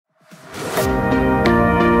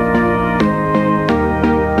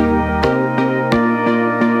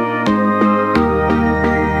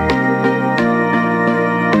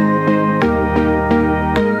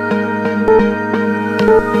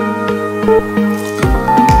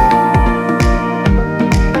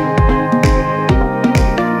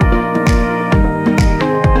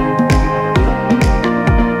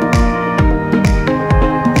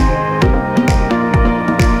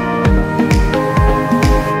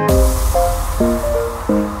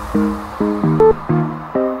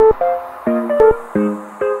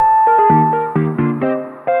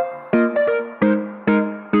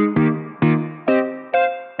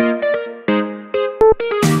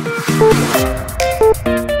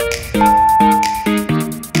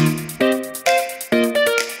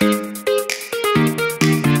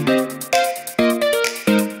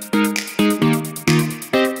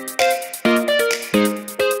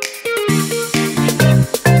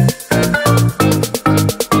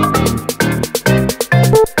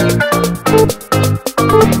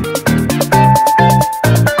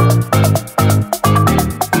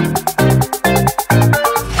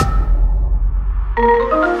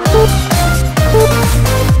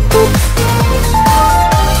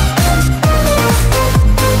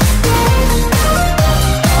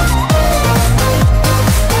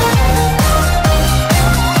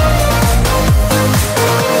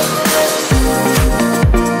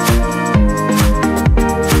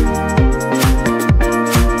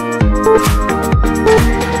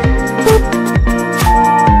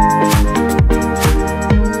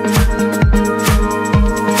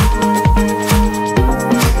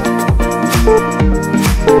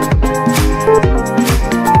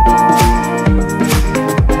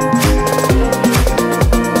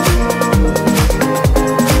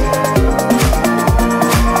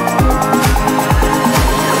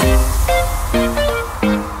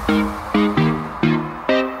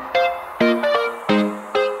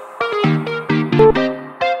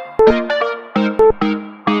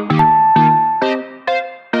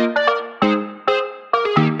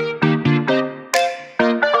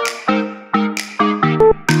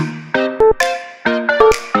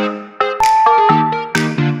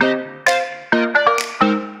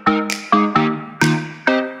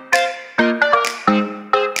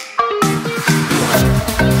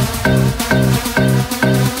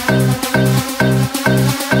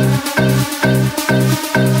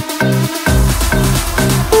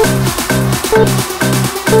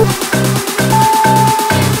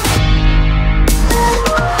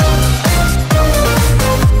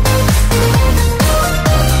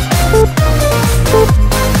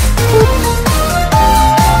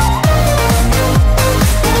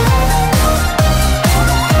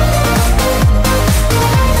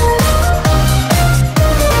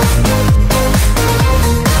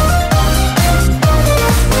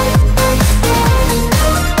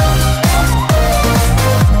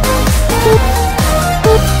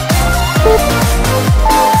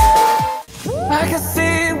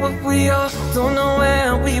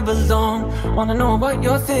Wanna know what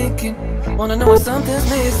you're thinking, wanna know if something's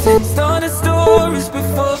missing. Started stories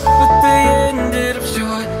before, but they ended up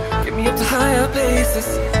short. Get me up to higher places,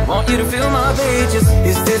 want you to fill my pages.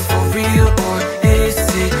 Is this for real or is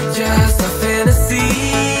it just a fantasy?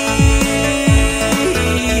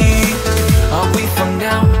 Are we from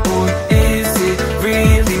now or is it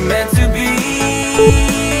really meant to be?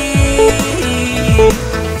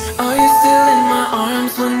 Are you still in my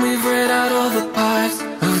arms when we've read out all the parts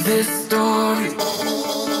of this story?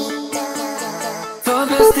 For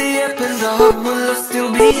past the epilogue, will I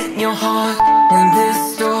still be in your heart in this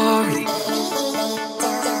story?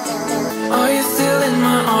 Are you still in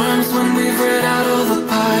my arms when we've read out all the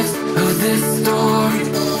parts of this story?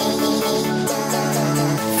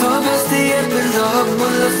 For past the epilogue,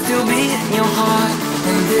 will I still be in your heart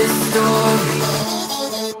in this story?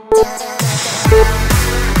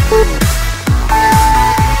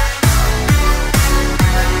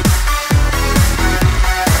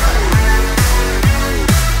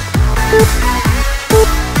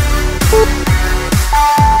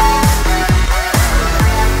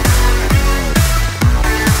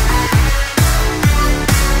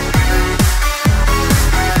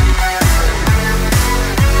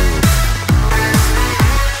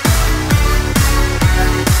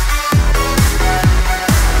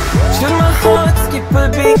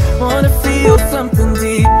 Wanna feel something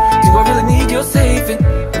deep. Do I really need your saving?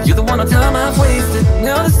 You're the one on time I've wasted.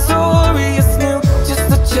 Now the story is new,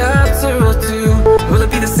 just a chapter or two. Will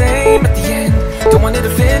it be the same at the end? Don't want it to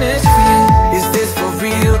finish free. Is this for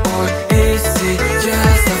real or is it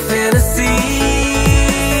just a fantasy?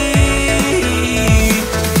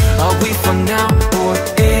 Are we from now or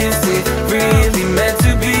is it really meant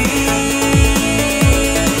to be?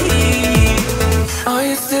 Are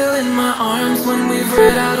you still in my arms when we've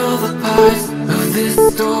read out all the parts of this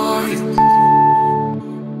story?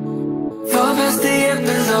 Far past the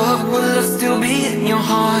epilogue, will I still be in your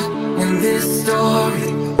heart in this story?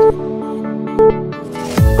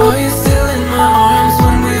 Are you still in my arms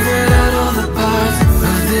when we've read out all the parts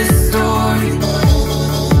of this story?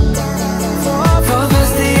 Far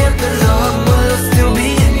past the epilogue, will I still be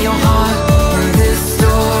in your heart in this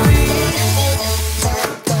story?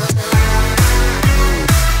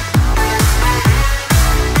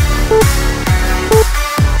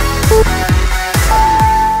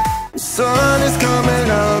 Sun is coming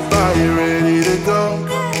up, are you ready to go?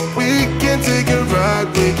 We can take a ride,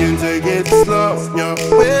 we can take it slow. Yo,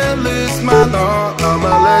 well, it's my law,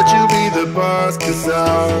 I'ma let you be the boss, cause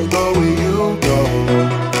I'll go where you go.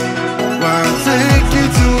 I'll take you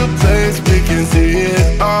to a place we can see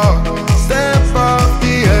it all. Step off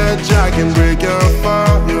the edge, I can break your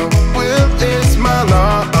fall. Yo, well, it's my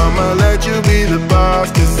law, I'ma let you be the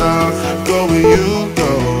boss, cause I'll go where you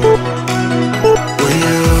go. When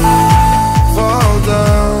you fall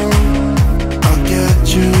down, I'll get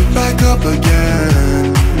you back up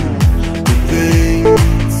again. The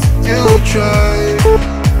things you try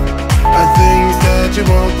are things that you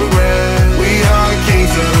won't regret. We are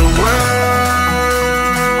kings of the world,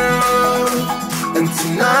 and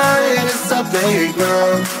tonight is our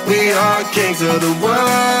playground. We are kings of the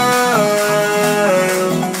world,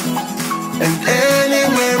 and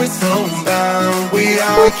anywhere it's homebound. We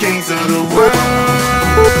are kings of the world.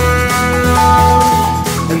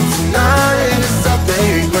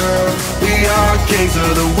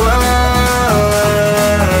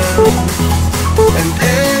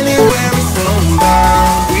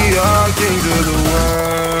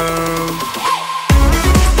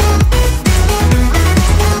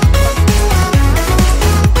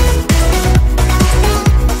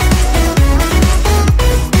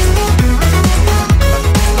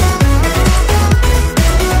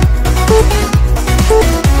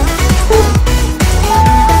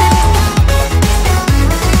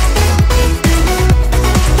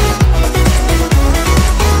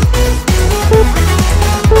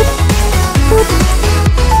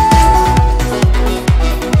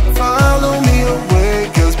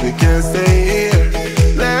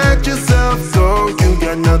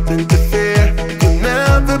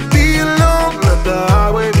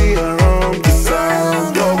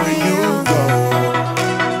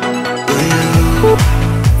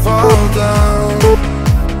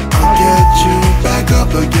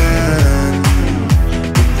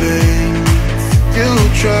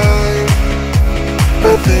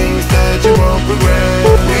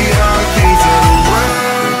 regret. We are kings of the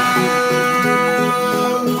world,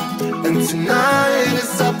 and tonight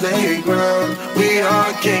is our playground. We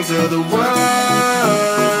are kings of the world,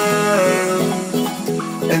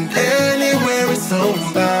 and anywhere it's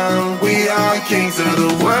homebound. We are kings of the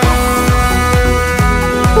world,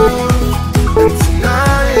 and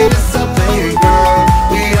tonight is our playground.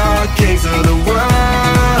 We are kings of the world,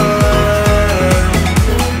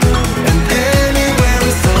 and anywhere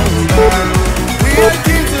it's homebound. We are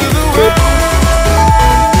kings of the world.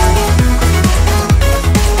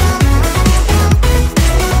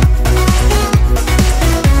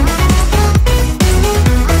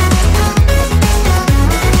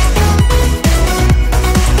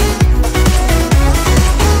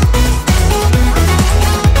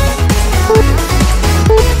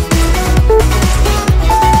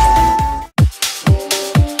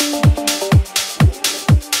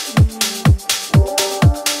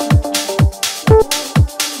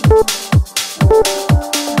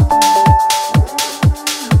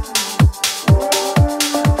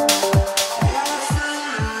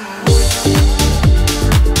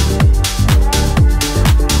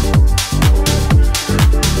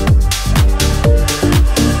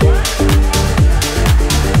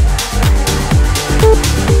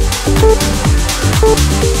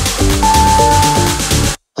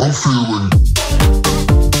 I'm feeling.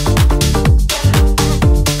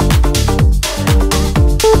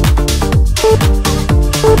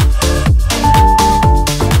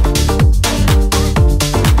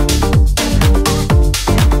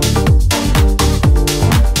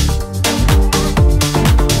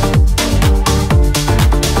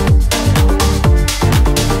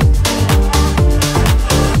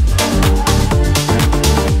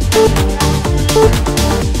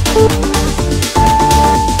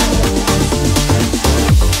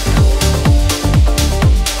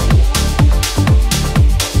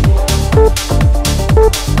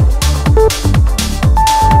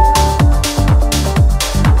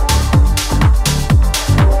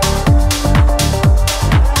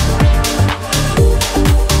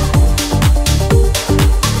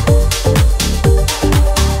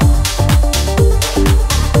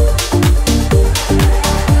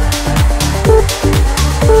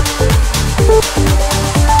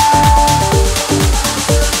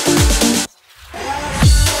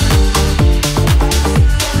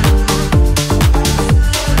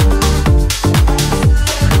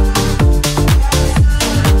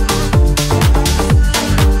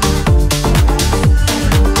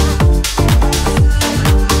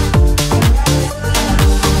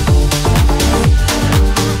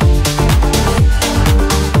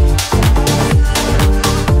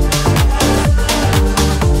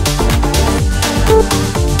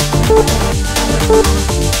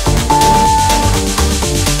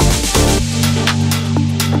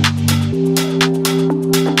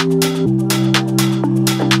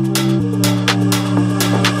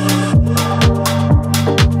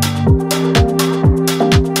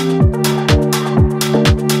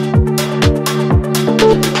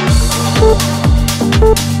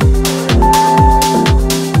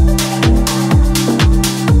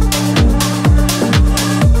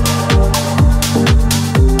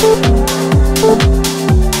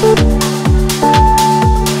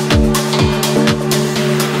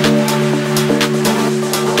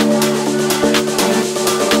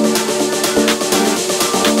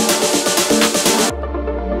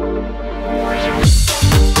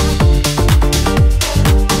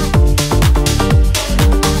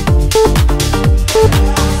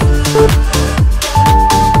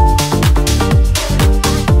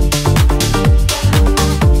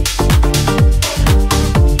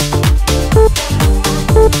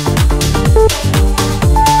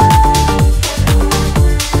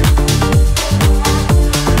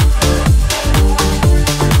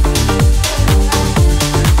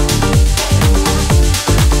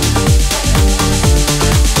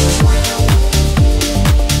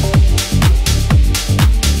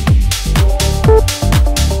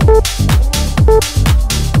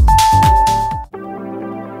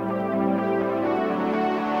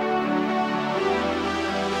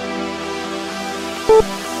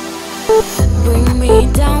 Bring me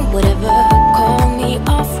down, whatever. Call me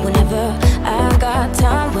off whenever. I got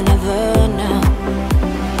time, whenever now.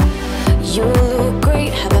 You look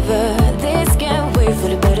great, however. This can't wait for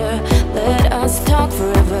the better. Let us talk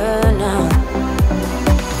forever now.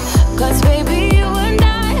 Cause baby, you and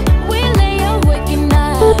I, we lay awake at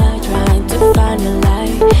night, trying to find a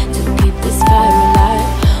light to keep this fire alive.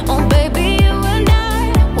 Oh baby, you and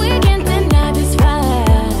I, we can't deny this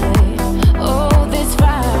fight. Oh, this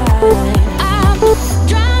fight. I'm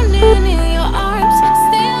drowning in your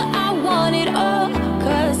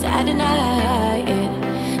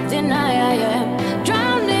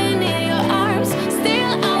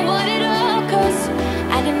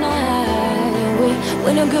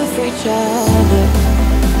we're no good for each other.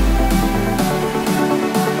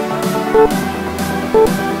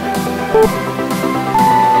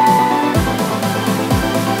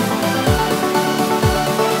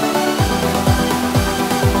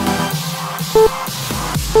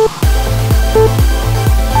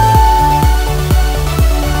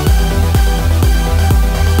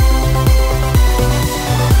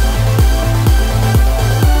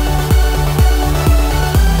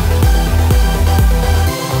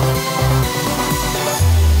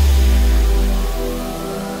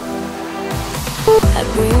 I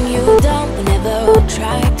bring you down whenever I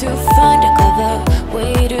try to find a clever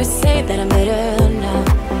way to say that I'm better now.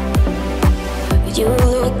 You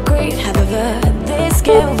look great, however, this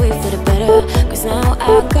can't wait for the better, cause now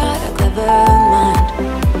I got a clever mind.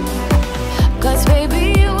 Cause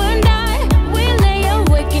baby, you and I, we lay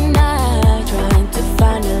awake at night, trying to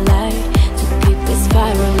find a light, to keep this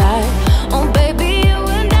fire alive. Oh baby, you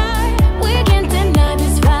and I, we can't deny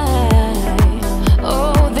this fight.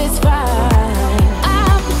 Oh, this fight.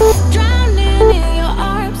 I'm drowning in your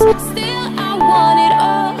arms, still I want it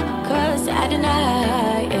all, cause I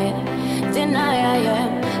deny it, deny I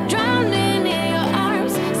am. Drowning in your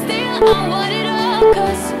arms, still I want it all,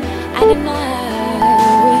 cause I deny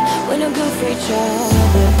we're no good for each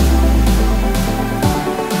other.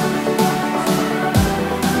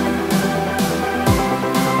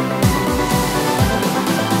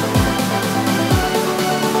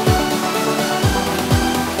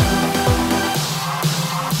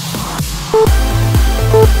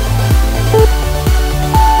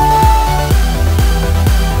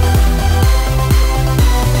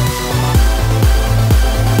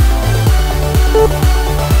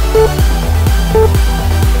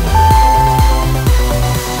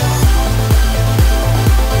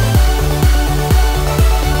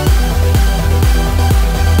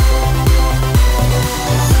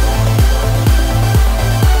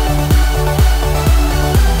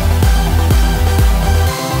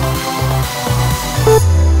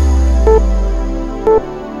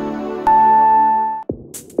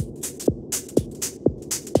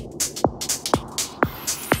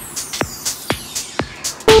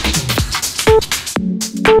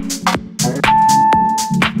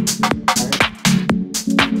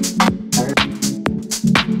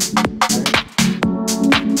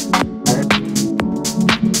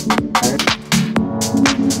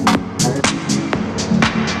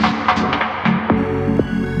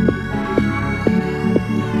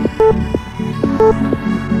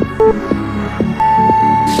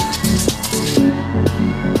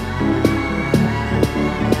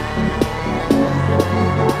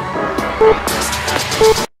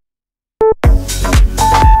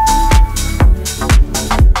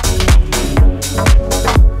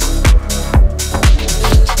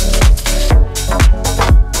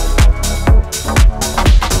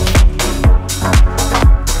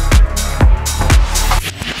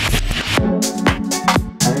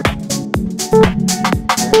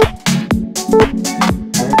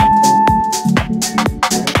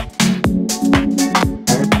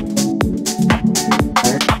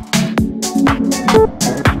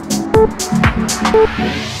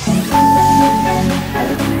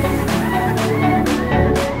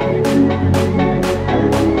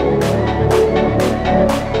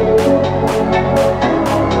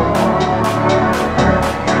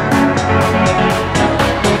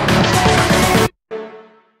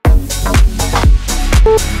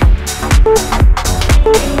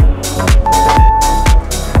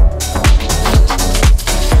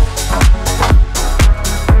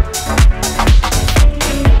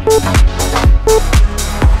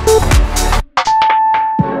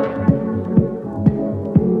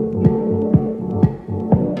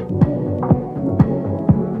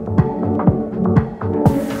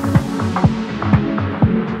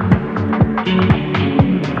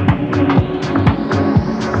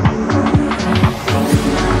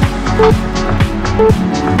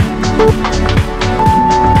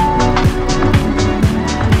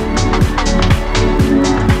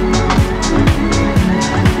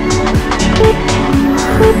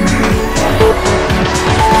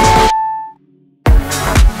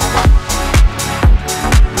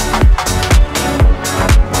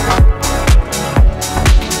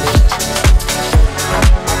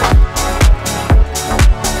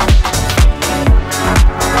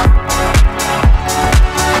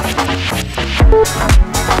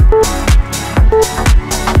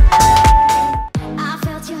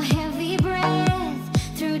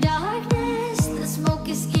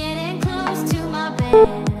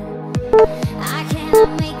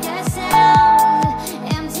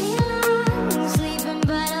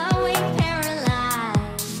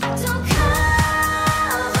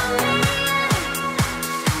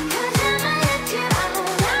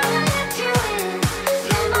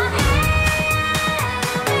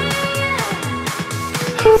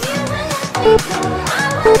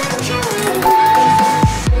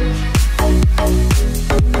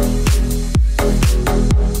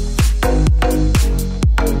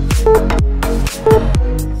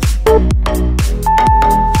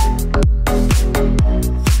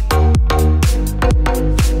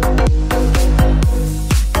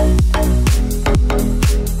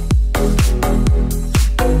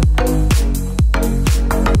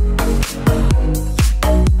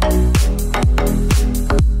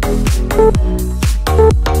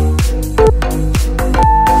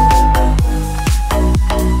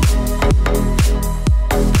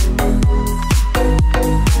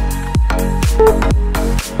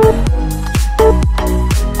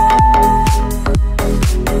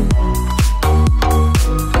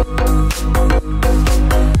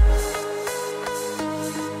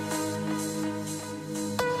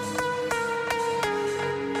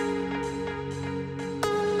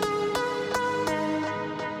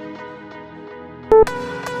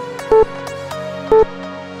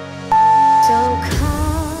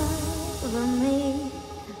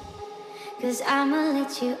 I'ma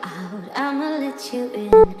let you out, I'ma let you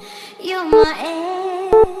in. You're my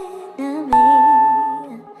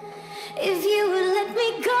enemy. If you would let me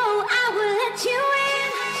go, I will let you in.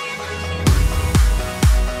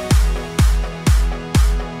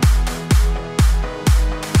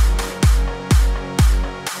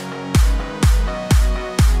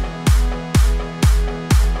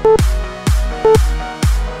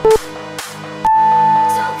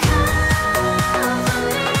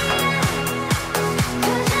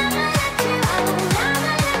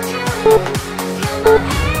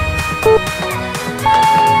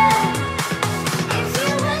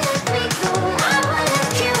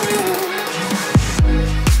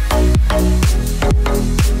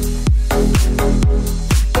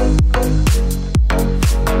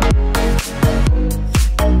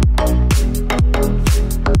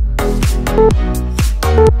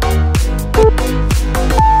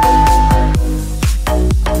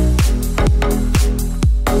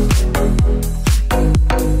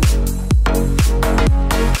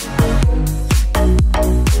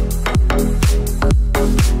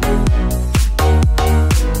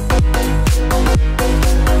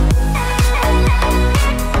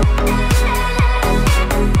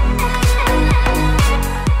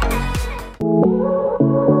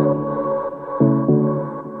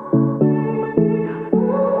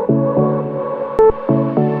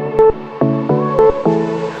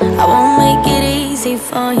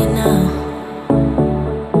 For you now,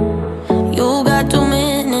 you got 2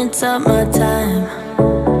 minutes of my time,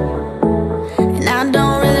 and I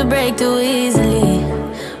don't really break too easily,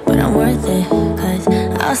 but I'm worth it, 'cause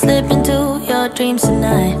I'll slip into your dreams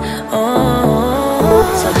tonight. Oh,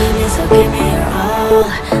 so give me your all.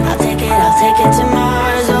 I'll take it to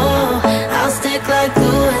Mars. Oh, I'll stick like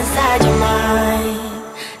glue inside your mind.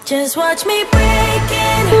 Just watch me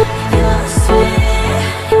breaking your sweat.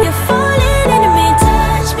 You're falling into me.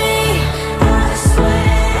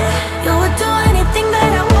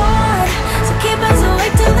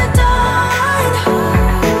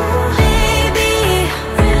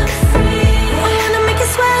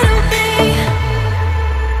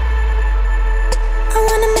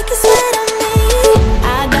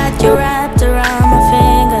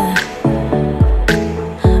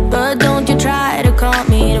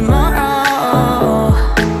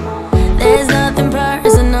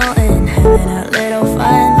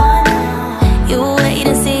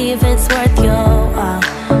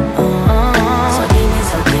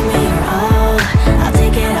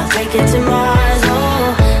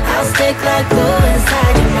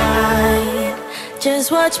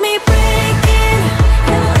 Just watch me breaking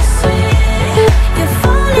your sweat. You're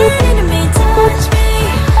falling into me, touch me.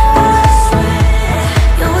 I swear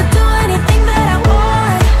you would do anything that I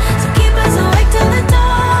want, so keep us awake till the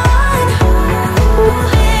dawn. Ooh,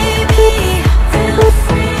 baby, feel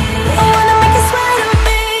free. I wanna make you sweat on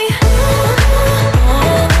me. I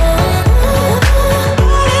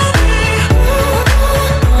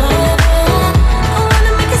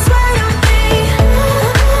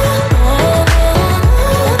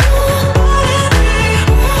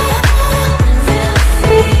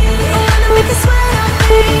wanna make you sweat on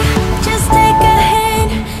me. Just take a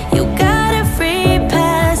hint, you got a free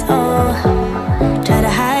pass. Oh, try to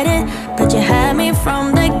hide it, but you had me from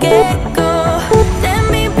the get-go. Let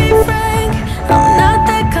me be frank, I'm not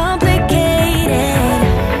that complicated.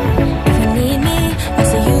 If you need me,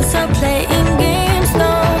 what's the use of playing games?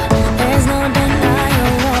 No, there's no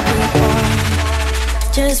denying what we want.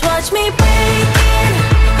 Just watch me breaking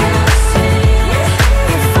your sweat.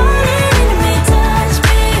 You're falling into me, touch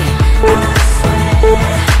me.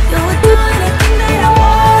 You would do anything that I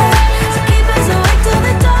want, so keep us awake till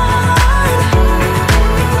the dawn.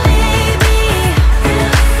 Baby,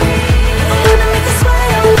 feel free. I wanna make you sweat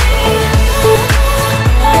on me.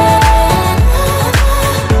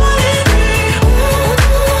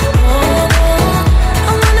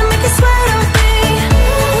 I wanna make you sweat on me.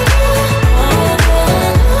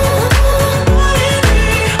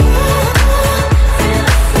 Feel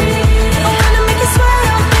free. I wanna make you sweat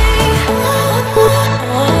on me.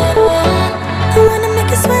 I wanna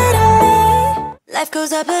make you sweat on me. Life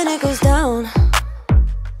goes up and it goes down.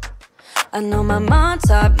 I know my mom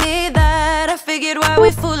taught me that. I figured why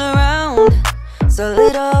we fool around so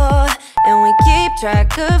little, and we keep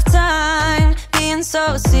track of time, being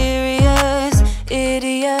so serious.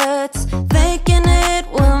 Idiots thinking it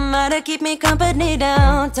will matter, keep me company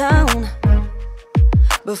downtown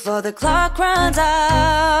before the clock runs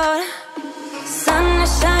out. Sun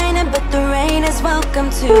is shining, but the rain is welcome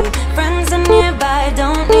too. Friends are nearby,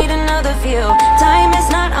 don't need another view. Time is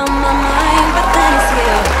not on my mind, but then it's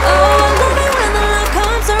you. Oh, I love it when the love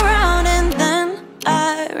comes around, and then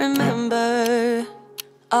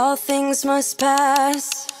this must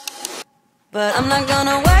pass. But I'm not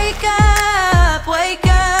gonna wake up, wake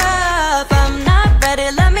up. I'm not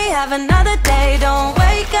ready, let me have another day. Don't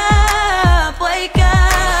wake up, wake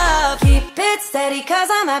up. Keep it steady, cause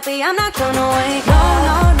I'm happy, I'm not gonna wake up.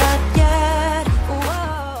 No, no,